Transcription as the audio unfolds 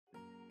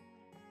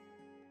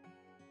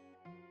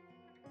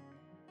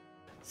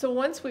So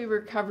once we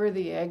recover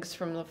the eggs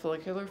from the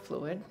follicular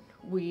fluid,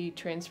 we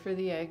transfer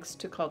the eggs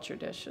to culture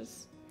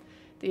dishes.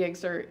 The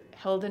eggs are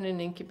held in an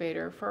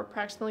incubator for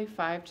approximately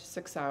 5 to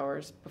 6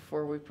 hours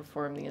before we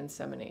perform the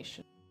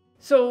insemination.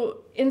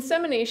 So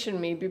insemination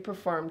may be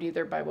performed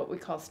either by what we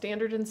call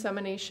standard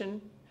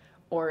insemination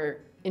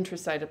or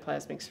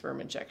intracytoplasmic sperm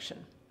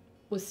injection.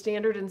 With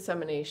standard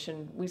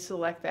insemination, we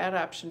select that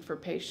option for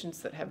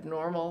patients that have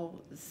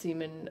normal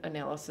semen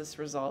analysis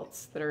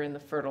results that are in the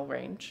fertile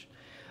range.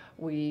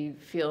 We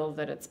feel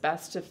that it's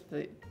best if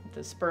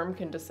the sperm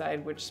can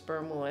decide which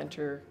sperm will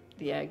enter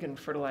the egg and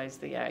fertilize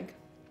the egg.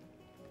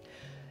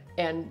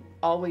 And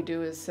all we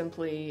do is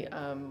simply,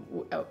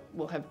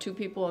 we'll have 2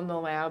 people in the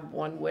lab.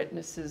 One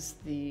witnesses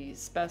the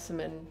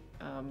specimen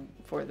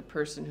for the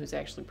person who's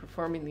actually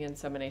performing the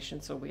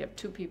insemination. So we have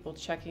 2 people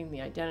checking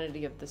the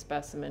identity of the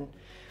specimen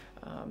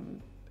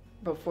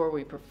before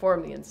we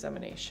perform the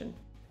insemination.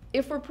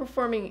 If we're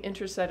performing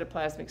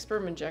intracytoplasmic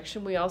sperm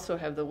injection, we also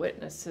have the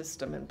witness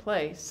system in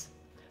place.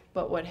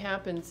 But what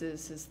happens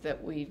is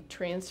that we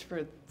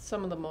transfer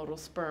some of the motile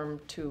sperm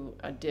to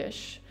a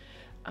dish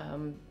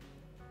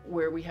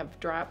where we have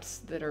drops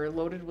that are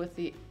loaded with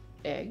the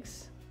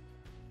eggs,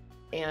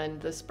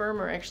 and the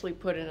sperm are actually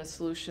put in a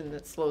solution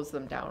that slows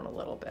them down a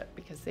little bit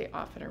because they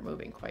often are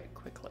moving quite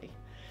quickly.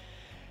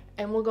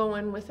 And we'll go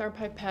in with our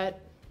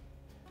pipette,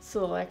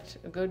 select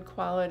a good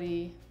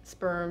quality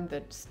sperm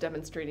that's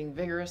demonstrating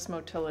vigorous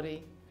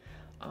motility.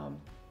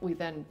 We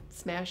then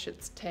smash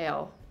its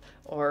tail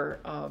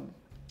or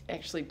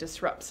actually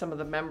disrupt some of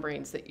the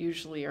membranes that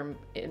usually are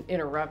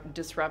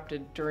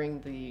disrupted during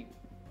the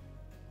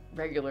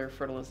regular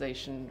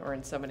fertilization or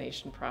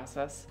insemination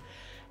process,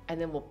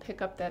 and then we'll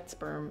pick up that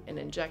sperm and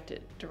inject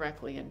it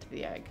directly into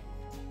the egg.